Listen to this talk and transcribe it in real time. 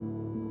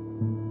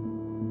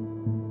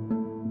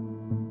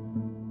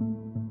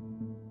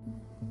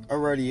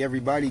Alrighty,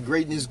 everybody.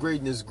 Greatness,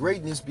 greatness,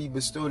 greatness be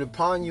bestowed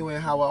upon you,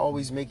 and how I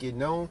always make it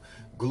known.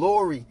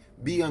 Glory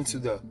be unto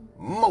the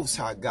Most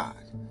High God,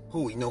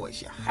 who we know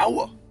as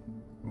YAHAWAH,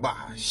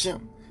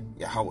 Bahashem,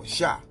 Yahawah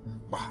Shah,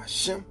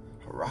 Bahashem,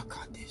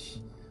 Harakadesh.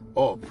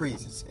 All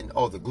praises and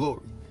all the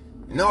glory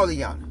and all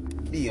the honor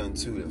be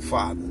unto the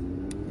Father.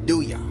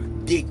 Do y'all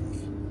dig me?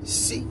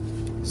 See,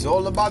 it's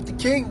all about the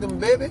kingdom,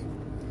 baby.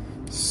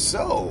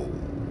 So,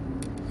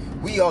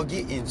 we are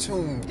getting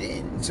tuned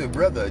in to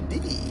Brother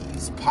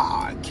D's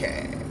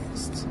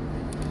podcast.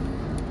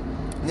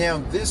 Now,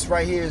 this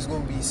right here is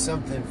going to be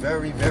something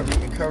very, very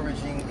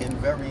encouraging and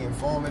very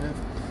informative.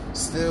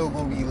 Still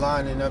going to be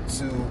lining up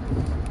to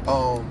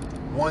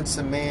once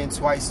a man,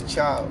 twice a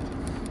child.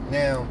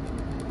 Now,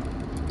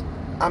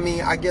 I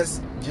mean, I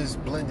guess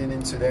just blending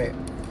into that.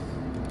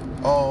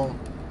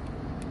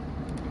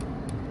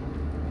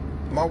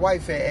 My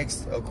wife had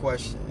asked a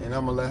question, and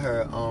I'm going to let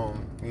her,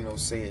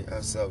 say it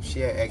herself. She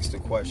had asked a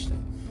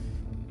question,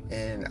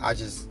 and I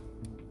just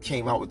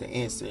came out with the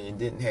answer and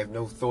didn't have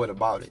no thought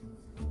about it.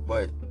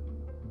 But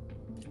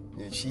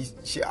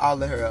I'll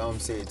let her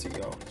say it to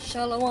y'all.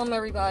 Shalom,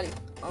 everybody.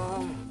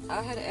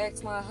 I had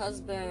asked my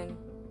husband,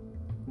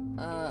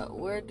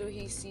 where do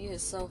he see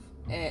himself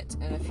at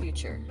in the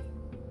future?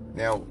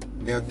 Now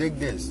dig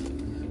this.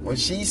 When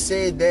she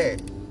said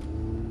that,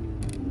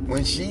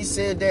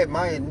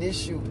 my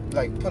initial,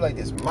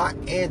 my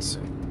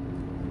answer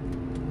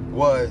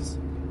was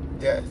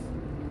death.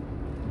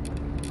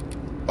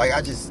 Like,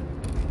 I just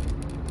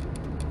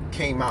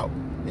came out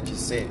and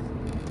just said it.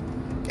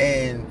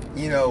 And,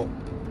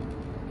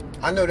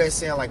 I know that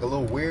sound like a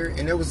little weird,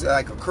 and it was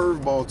like a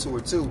curveball to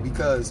her too,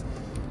 because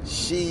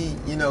she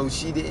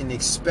didn't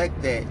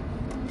expect that,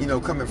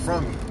 coming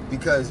from me,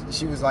 because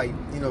she was like,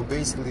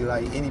 basically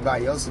like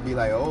anybody else would be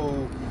like,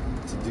 oh,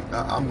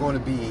 I'm going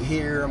to be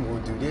here, I'm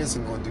going to do this,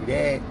 I'm going to do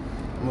that,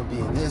 I'm going to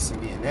be in this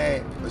and be in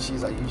that. But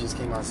she's like, you just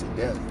came out and said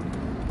death.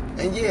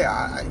 And yeah,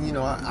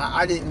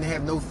 I didn't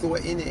have no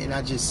thought in it, and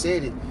I just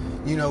said it,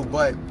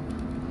 but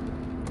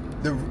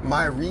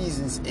my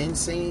reasons in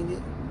saying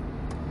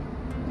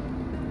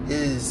it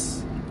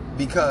is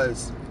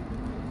because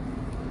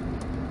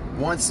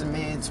once a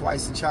man,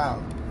 twice a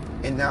child.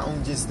 And not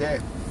only just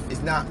that,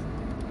 it's not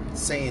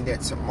saying that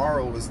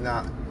tomorrow is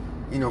not,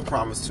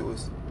 promised to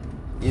us,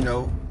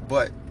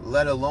 but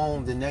let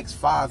alone the next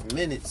 5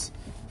 minutes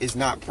is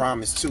not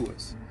promised to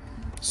us.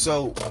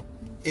 So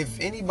if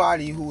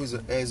anybody who is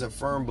as a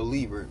firm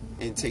believer,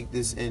 and take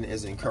this in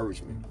as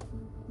encouragement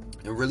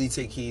and really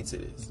take heed to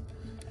this,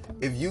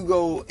 if you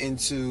go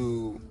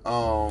into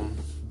how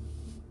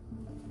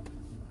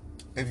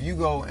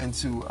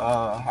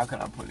can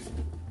I put it?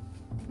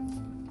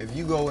 If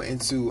you go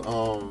into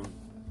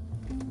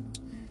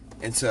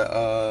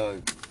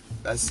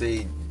let's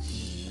say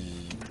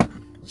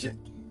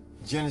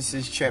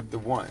Genesis chapter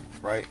 1,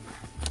 right?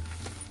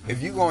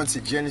 If you go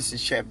into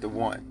Genesis chapter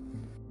 1,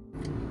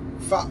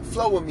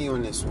 flow with me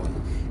on this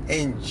one.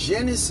 In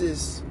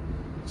Genesis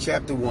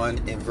chapter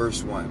 1 and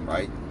verse 1,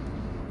 right?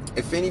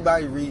 If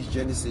anybody reads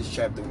Genesis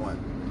chapter 1,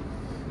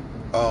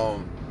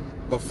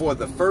 before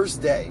the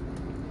first day,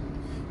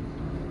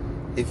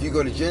 if you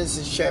go to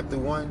Genesis chapter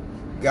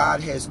 1,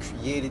 God has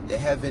created the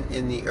heaven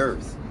and the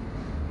earth.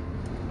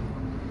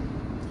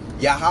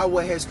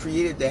 Yahawah has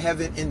created the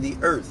heaven and the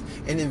earth.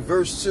 And in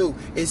verse 2,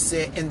 it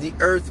said, and the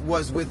earth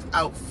was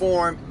without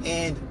form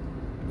and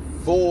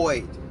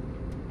void.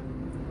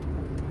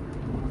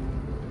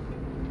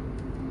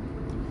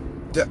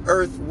 The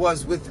earth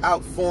was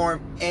without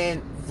form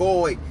and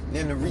void.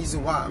 And the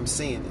reason why I'm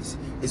saying this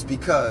is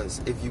because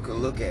if you can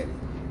look at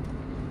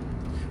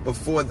it,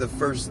 before the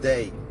first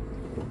day,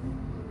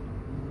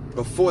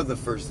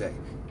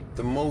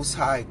 the Most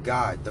High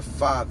God, the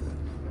Father,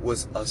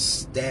 was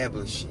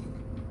establishing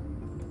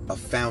a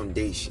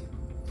foundation.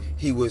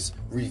 He was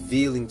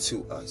revealing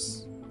to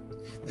us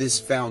this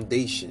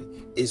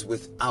foundation is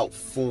without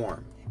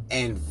form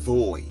and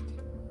void.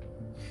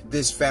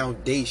 This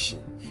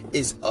foundation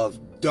is of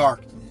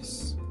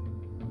darkness.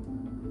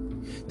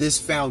 This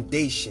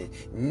foundation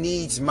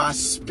needs my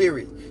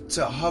spirit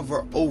to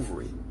hover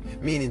over it.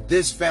 Meaning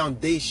this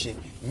foundation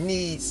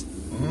needs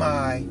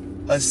my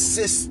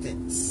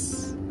assistance.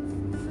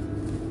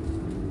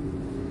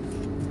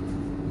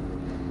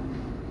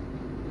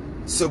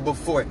 So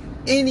before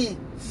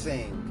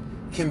anything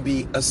can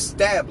be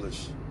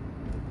established,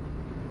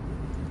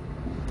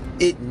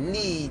 it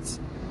needs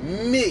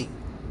me.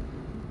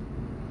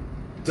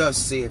 Thus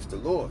saith the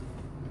Lord.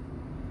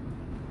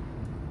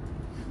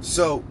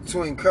 So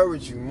to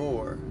encourage you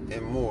more,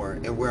 and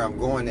where I'm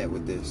going at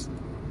with this,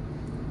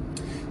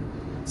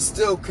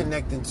 still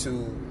connecting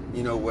to,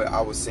 what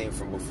I was saying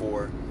from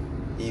before,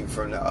 even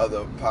from the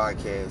other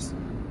podcast,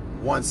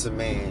 once a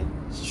man,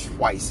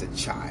 twice a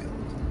child.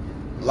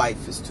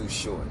 Life is too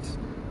short,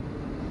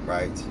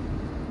 right?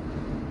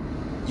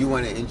 You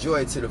want to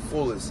enjoy it to the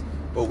fullest,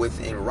 but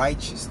within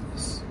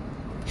righteousness.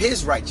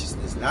 His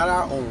righteousness, not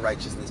our own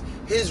righteousness.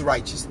 His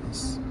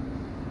righteousness.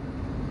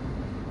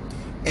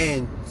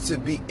 And to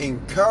be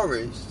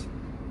encouraged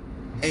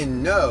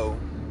and know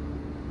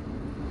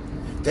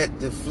that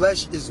the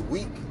flesh is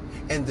weak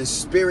and the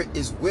spirit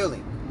is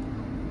willing.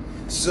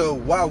 So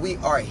while we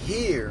are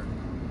here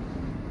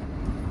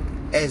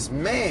as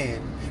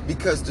man,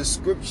 because the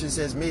scriptures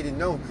has made it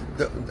known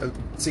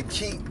to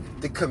keep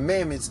the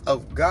commandments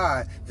of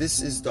God,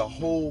 this is the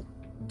whole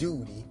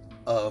duty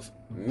of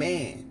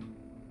man.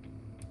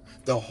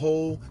 The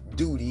whole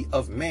duty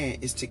of man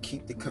is to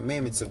keep the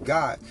commandments of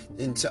God.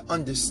 And to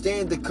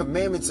understand the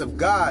commandments of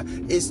God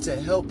is to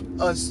help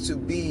us to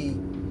be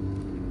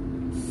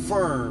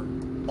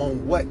firm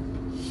on what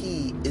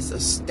he is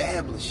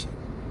establishing.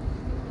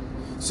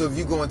 So if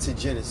you go into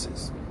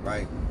Genesis,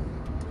 right?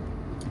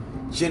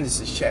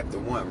 Genesis chapter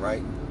 1,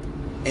 right?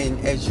 And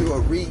as you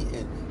are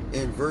reading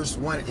in verse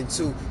 1 and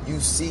 2, you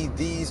see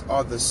this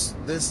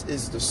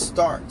is the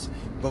start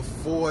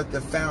before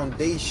the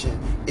foundation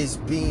is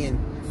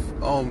being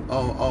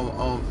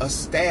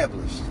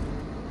established.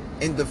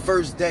 In the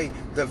first day,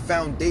 the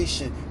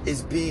foundation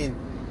is being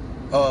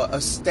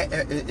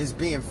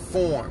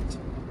formed,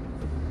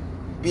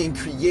 being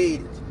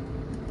created.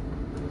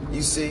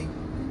 You see,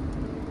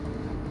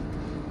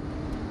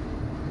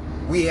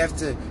 we have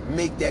to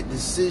make that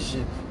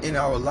decision in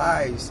our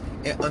lives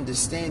and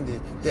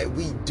understanding that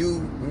we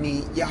do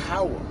need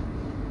Yahawah,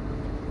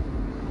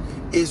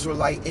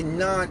 Israelite and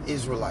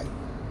non-Israelite.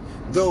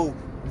 Though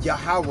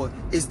Yahawah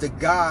is the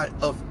God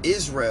of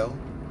Israel,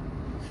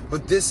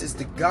 but this is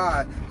the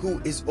God who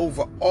is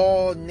over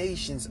all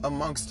nations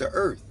amongst the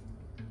earth.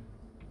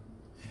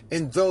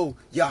 And though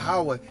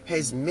Yahawah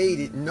has made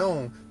it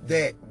known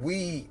that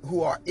we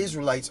who are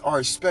Israelites are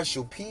a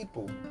special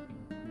people,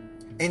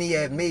 and he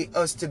had made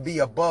us to be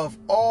above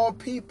all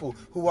people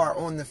who are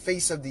on the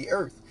face of the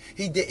earth.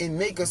 He didn't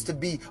make us to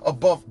be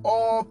above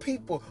all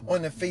people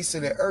on the face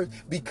of the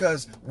earth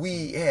because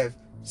we have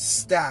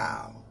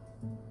style.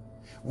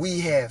 We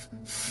have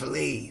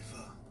flavor.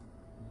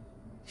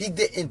 He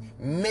didn't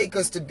make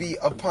us to be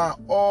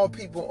upon all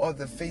people on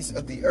the face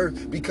of the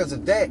earth because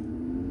of that.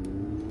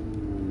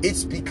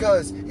 It's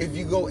because if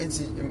you go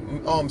into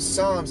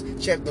Psalms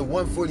chapter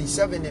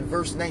 147 and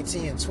verse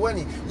 19 and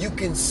 20, you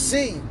can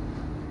see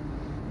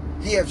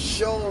he hath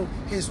shown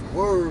his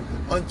word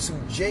unto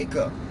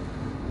Jacob,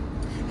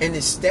 and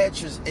his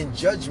statutes and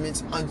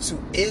judgments unto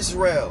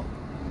Israel.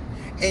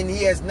 And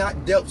he has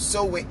not dealt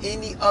so with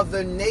any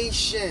other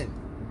nation.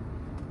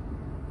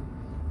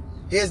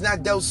 He has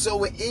not dealt so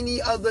with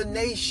any other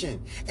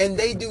nation. And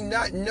they do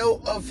not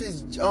know of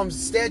his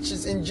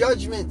statutes and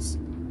judgments.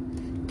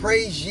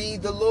 Praise ye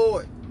the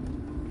Lord.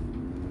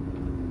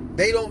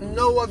 They don't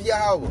know of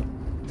Yahawah.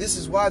 This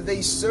is why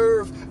they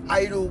serve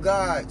idol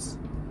gods.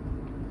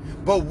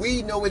 But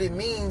we know what it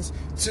means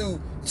to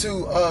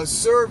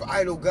serve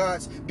idol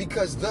gods,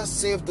 because thus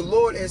saith the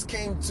Lord has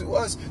came to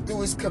us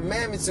through his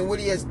commandments and what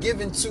he has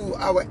given to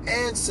our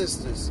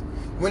ancestors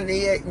when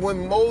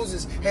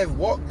Moses had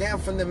walked down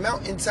from the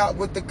mountaintop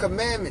with the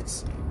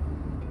commandments.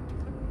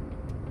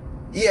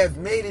 He hath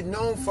made it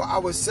known for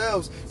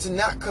ourselves to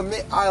not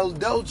commit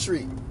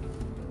idolatry.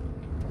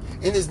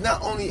 And it's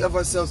not only of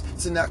ourselves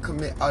to not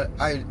commit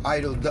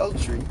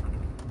idolatry,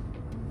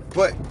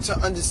 but to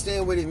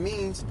understand what it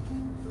means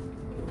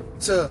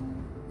to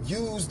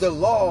use the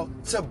law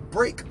to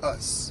break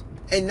us,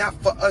 and not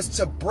for us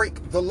to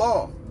break the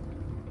law.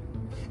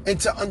 And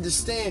to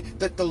understand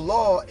that the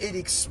law, it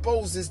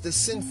exposes the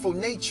sinful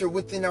nature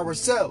within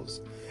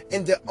ourselves.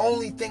 And the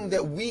only thing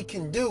that we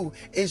can do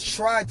is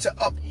try to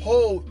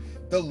uphold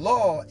the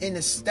law and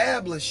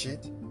establish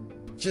it,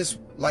 just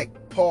like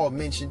Paul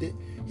mentioned it.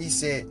 He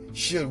said,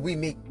 should we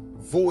make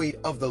void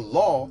of the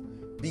law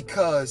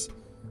because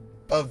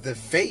of the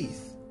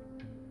faith?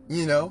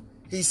 You know,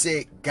 he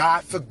said,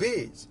 God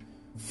forbids,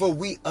 for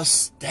we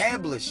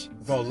establish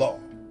the law.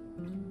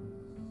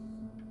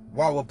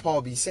 Why would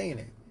Paul be saying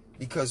that?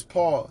 Because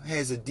Paul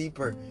has a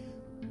deeper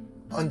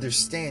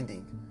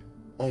understanding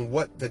on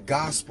what the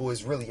gospel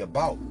is really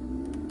about,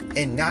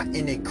 and not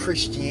in a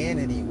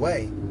Christianity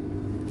way,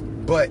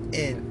 but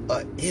in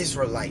an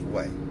Israelite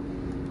way.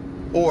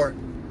 Or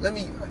let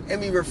me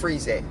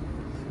rephrase that.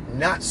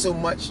 Not so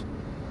much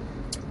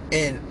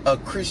in a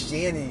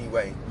Christianity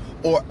way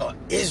or an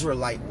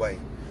Israelite way,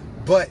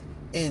 but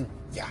in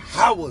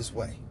Yahawah's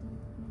way.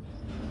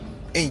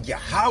 In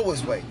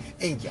Yahawah's way.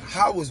 In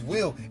Yahawah's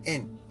will.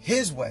 In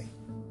his way.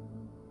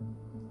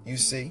 You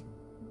see?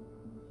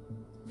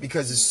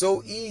 Because it's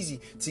so easy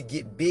to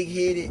get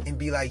big-headed and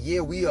be like,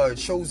 yeah, we are a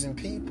chosen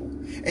people.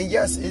 And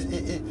yes,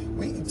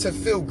 to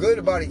feel good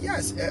about it,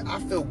 yes, I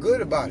feel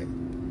good about it.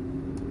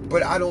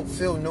 But I don't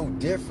feel no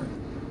different.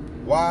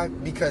 Why?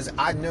 Because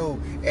I know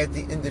at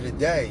the end of the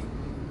day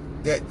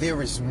that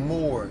there is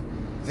more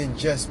than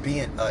just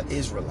being an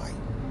Israelite.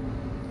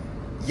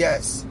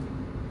 Yes,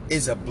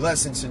 it's a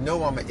blessing to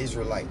know I'm an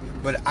Israelite,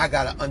 but I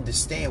got to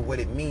understand what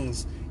it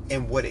means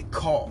and what it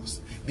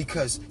costs.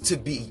 Because to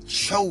be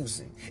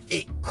chosen,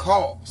 it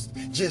cost.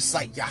 Just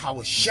like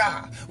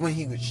YAHAWAH, when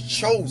he was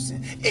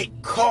chosen, it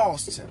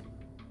cost him.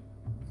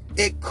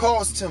 It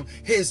cost him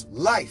his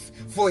life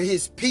for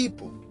his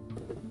people.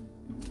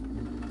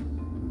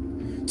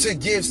 to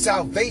give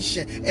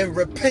salvation and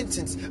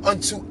repentance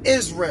unto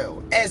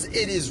Israel, as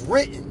it is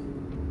written,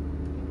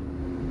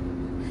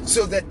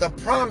 so that the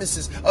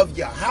promises of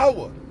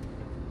Yahawah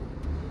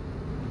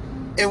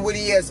and what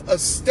he has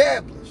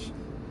established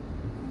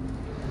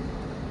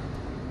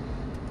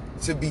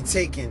to be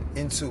taken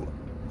into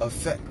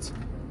effect.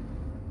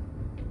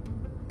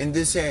 And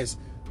this has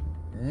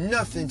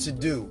nothing to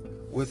do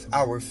with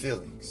our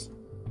feelings.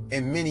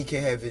 And many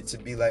can have it to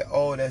be like,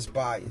 oh, that's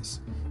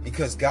bias,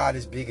 because God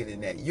is bigger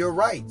than that. You're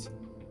right.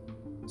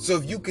 So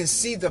if you can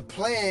see the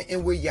plan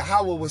in where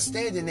Yahawah was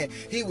standing at,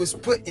 he was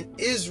putting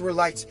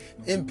Israelites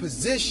in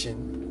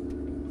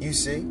position, you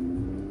see.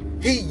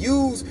 He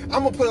used,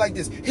 I'm going to put it like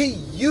this, he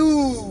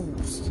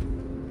used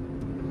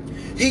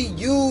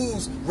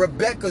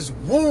Rebekah's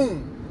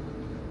womb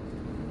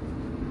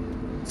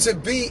to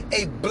be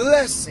a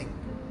blessing.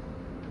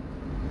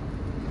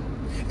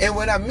 And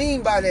what I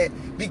mean by that,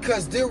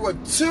 because there were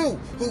two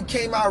who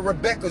came out of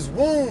Rebekah's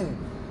womb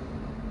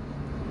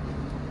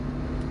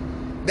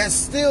that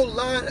still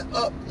lined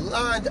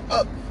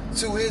up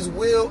to his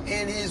will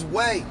and his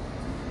way.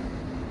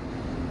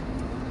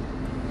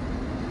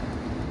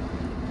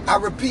 I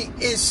repeat,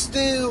 it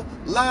still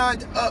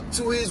lined up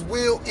to his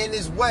will and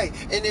his way.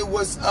 And it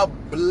was a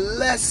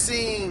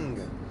blessing.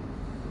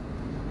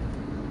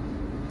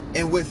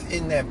 And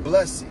within that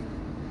blessing,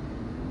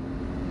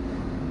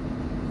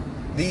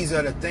 these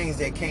are the things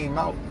that came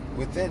out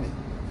within it.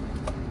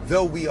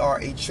 Though we are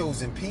a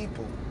chosen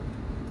people,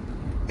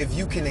 if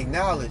you can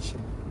acknowledge,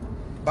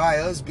 by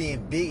us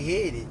being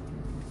big-headed,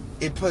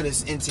 it put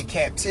us into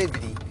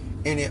captivity,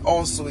 and it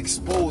also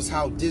exposed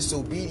how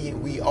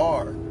disobedient we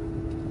are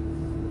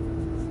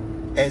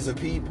as a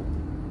people,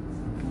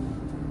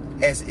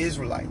 as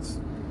Israelites.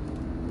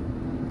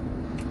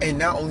 And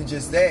not only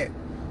just that,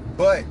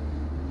 but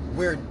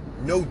we're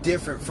no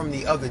different from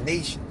the other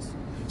nations.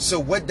 So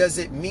what does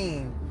it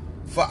mean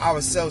for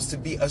ourselves to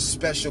be a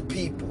special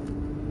people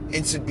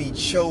and to be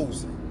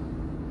chosen?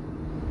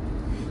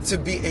 To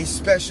be a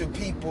special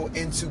people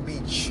and to be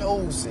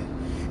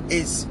chosen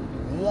is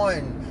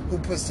one who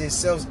puts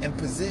themselves in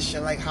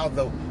position like how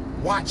the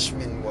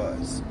watchman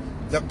was,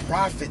 the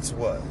prophets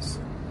was.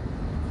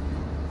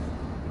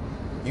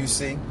 You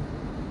see?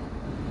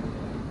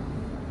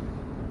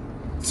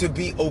 To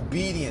be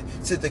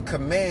obedient to the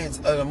commands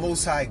of the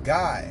Most High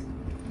God.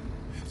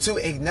 To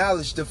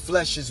acknowledge the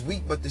flesh is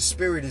weak, but the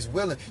spirit is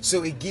willing.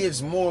 So it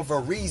gives more of a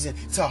reason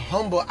to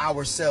humble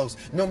ourselves,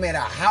 no matter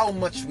how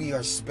much we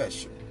are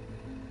special.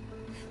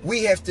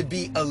 We have to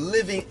be a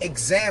living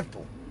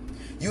example.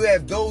 You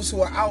have those who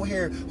are out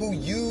here who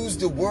use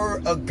the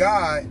word of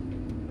God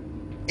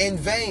in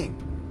vain.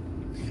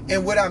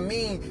 And what I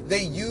mean,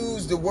 they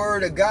use the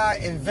word of God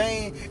in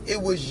vain.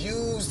 It was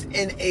used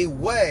in a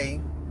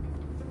way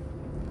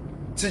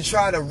to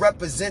try to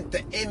represent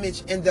the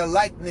image and the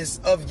likeness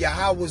of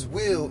Yahawah's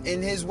will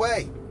in his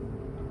way.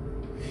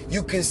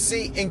 You can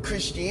see in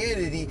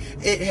Christianity,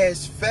 it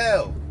has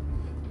failed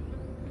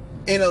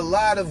in a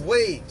lot of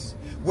ways,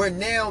 where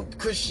now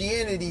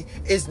Christianity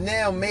is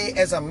now made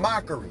as a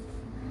mockery.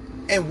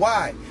 And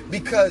why?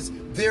 Because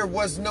there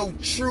was no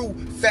true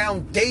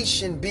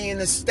foundation being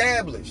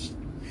established.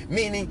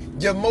 Meaning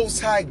the Most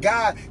High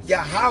God,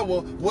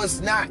 Yahawah,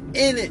 was not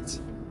in it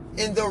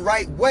in the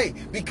right way.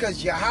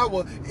 Because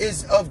Yahawah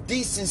is of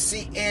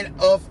decency and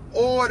of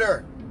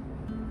order.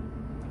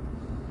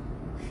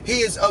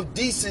 He is of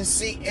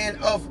decency and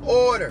of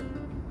order.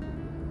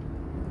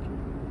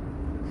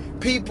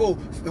 People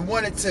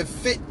wanted to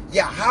fit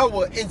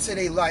Yahawah into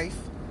their life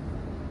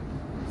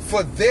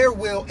for their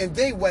will and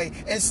their way,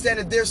 instead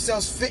of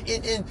themselves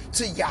fitting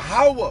into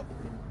Yahawah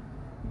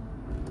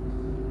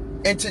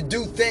and to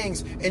do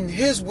things in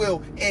his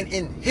will and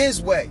in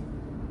his way.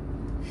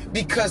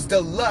 Because the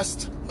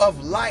lust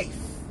of life,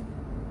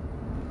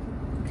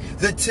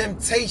 the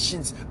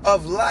temptations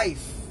of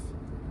life,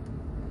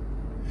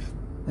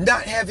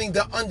 not having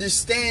the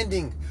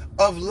understanding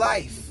of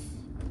life,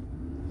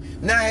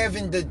 not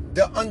having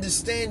the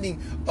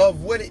understanding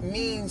of what it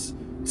means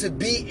to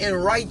be in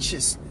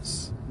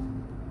righteousness.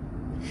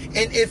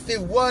 And if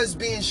it was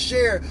being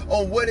shared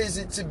on what is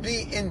it to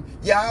be in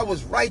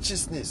Yahweh's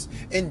righteousness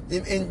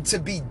and to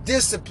be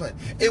disciplined,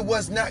 it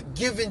was not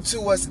given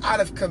to us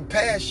out of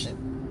compassion.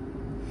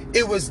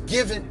 It was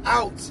given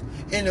out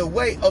in a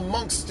way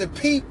amongst the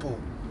people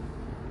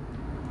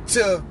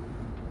to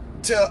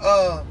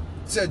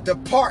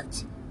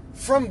depart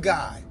from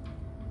God.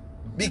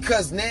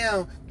 Because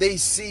now they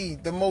see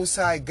the Most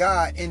High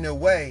God in a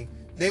way,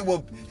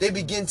 they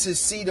begin to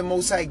see the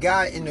Most High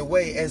God in a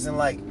way as in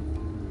like,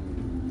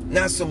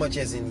 not so much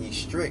as in he's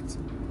strict,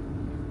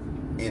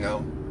 you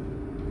know.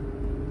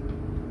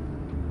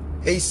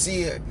 They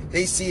see it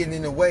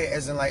in a way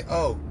as in like,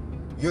 oh,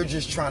 you're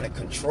just trying to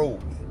control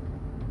me.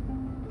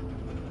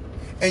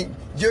 And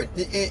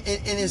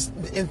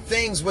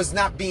things was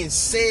not being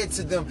said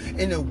to them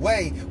in a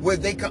way where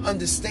they could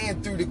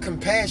understand through the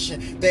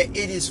compassion that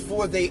it is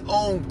for their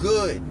own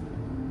good.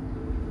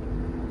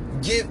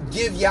 Give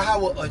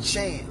Yahawah a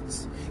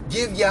chance.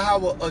 Give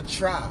Yahawah a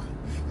try.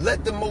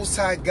 Let the Most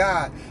High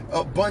God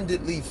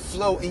abundantly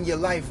flow in your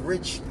life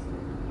richly.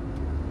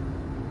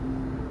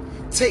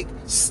 Take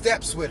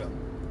steps with him.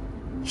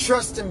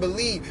 Trust and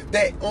believe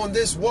that on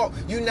this walk,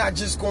 you're not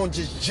just going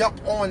to just jump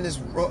on this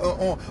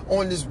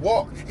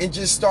walk and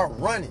just start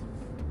running.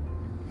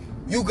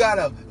 You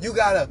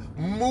gotta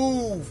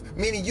move,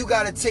 meaning you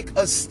gotta take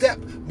a step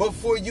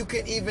before you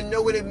can even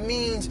know what it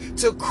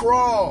means to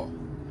crawl.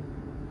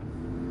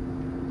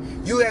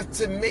 You have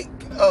to make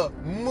a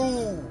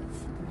move,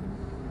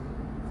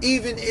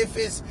 even if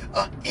it's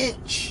an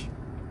inch.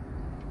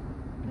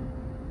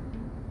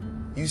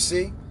 You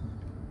see?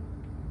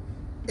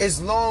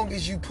 As long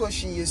as you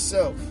pushing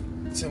yourself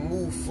to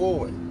move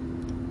forward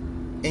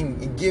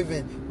and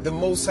giving the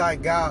Most High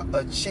God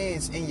a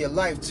chance in your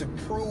life to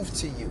prove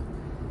to you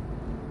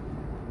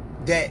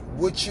that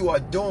what you are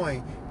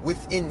doing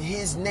within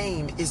his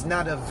name is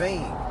not a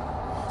vain.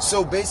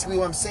 So basically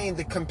what I'm saying,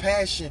 the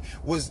compassion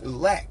was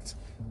lacked.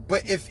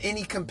 But if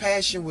any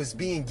compassion was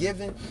being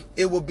given,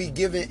 it will be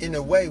given in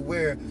a way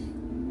where,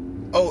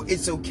 oh,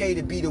 it's okay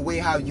to be the way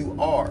how you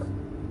are.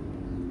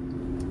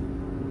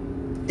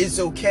 It's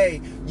okay,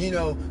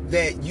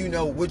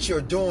 that what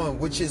you're doing,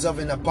 which is of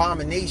an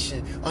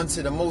abomination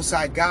unto the Most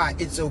High God.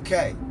 It's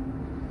okay.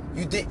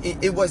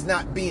 It was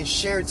not being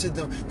shared to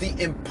them the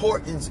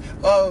importance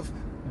of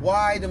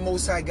why the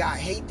Most High God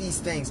hate these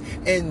things,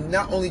 and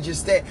not only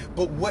just that,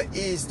 but what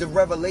is the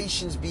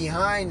revelations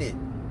behind it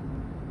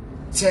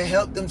to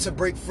help them to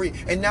break free.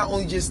 And not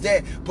only just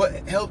that,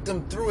 but help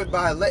them through it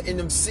by letting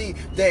them see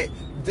that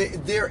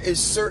there is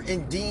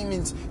certain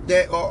demons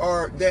that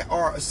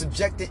are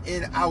subjected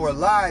in our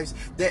lives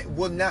that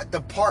will not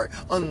depart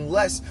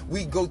unless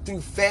we go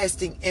through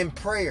fasting and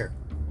prayer.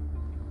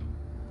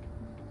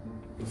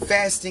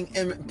 Fasting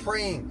and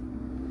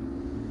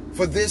praying.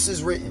 For this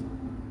is written.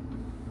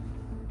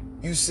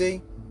 You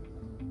see?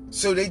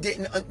 So they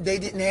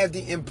didn't have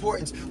the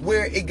importance,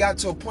 where it got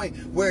to a point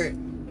where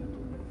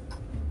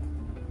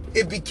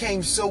it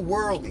became so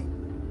worldly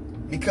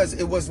because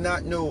it was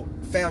not no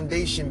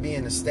foundation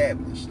being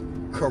established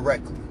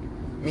correctly.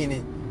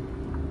 Meaning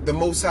the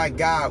Most High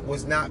God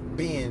was not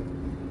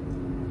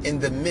being in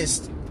the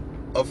midst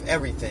of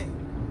everything.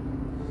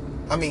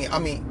 I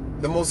mean,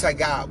 the Most High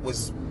God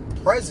was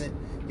present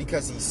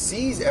because he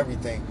sees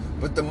everything,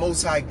 but the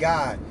Most High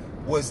God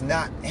was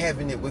not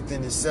having it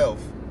within itself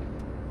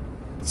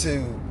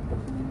to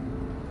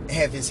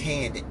have his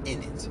hand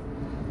in it.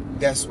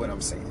 That's what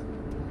I'm saying.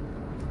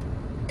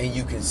 And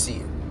you can see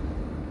it.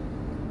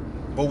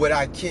 But what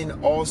I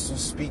can also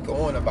speak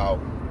on about,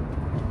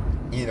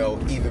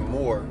 even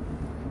more,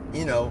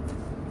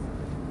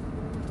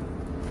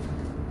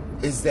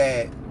 is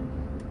that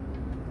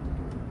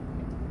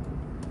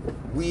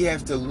we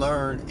have to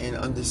learn and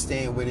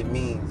understand what it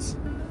means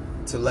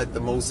to let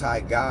the Most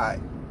High God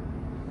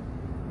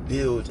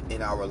build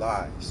in our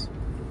lives.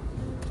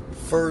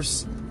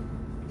 First,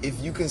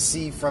 if you can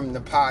see from the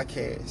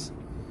podcast,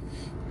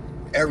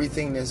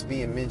 everything that's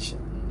being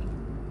mentioned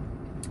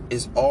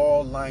is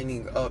all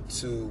lining up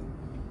to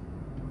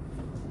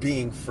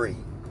being free.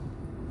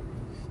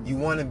 You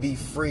want to be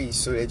free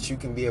so that you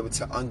can be able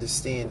to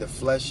understand the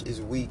flesh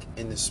is weak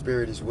and the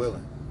spirit is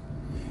willing.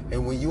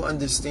 And when you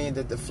understand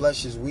that the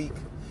flesh is weak,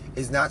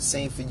 it's not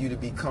saying for you to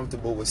be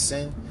comfortable with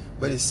sin,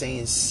 but it's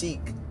saying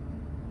seek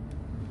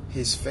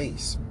his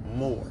face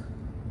more.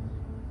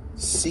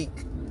 Seek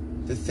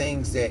the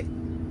things that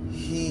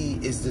he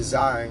is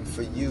desiring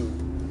for you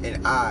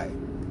and I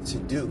to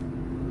do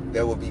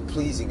that will be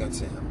pleasing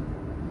unto him.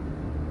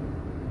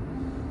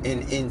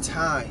 And in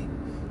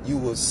time, you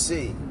will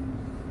see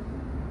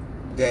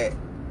that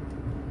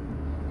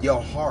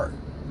your heart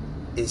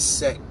is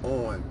set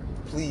on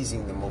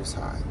pleasing the Most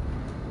High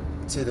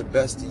to the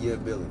best of your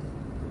ability.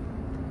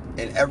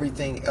 And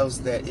everything else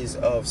that is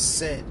of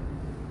sin,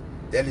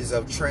 that is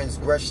of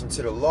transgression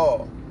to the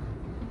law,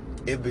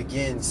 it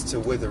begins to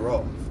wither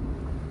off.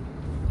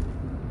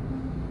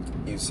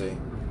 You see?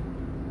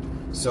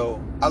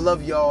 So, I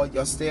love y'all.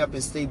 Y'all stay up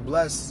and stay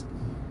blessed.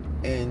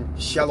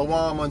 And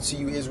shalom unto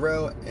you,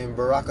 Israel, and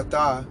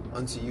barakatah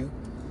unto you.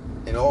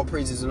 And all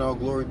praises and all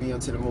glory be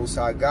unto the Most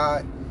High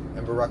God,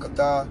 and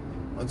barakatah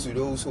unto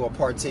those who are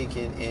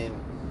partaking in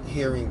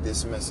hearing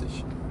this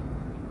message.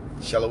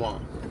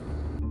 Shalom.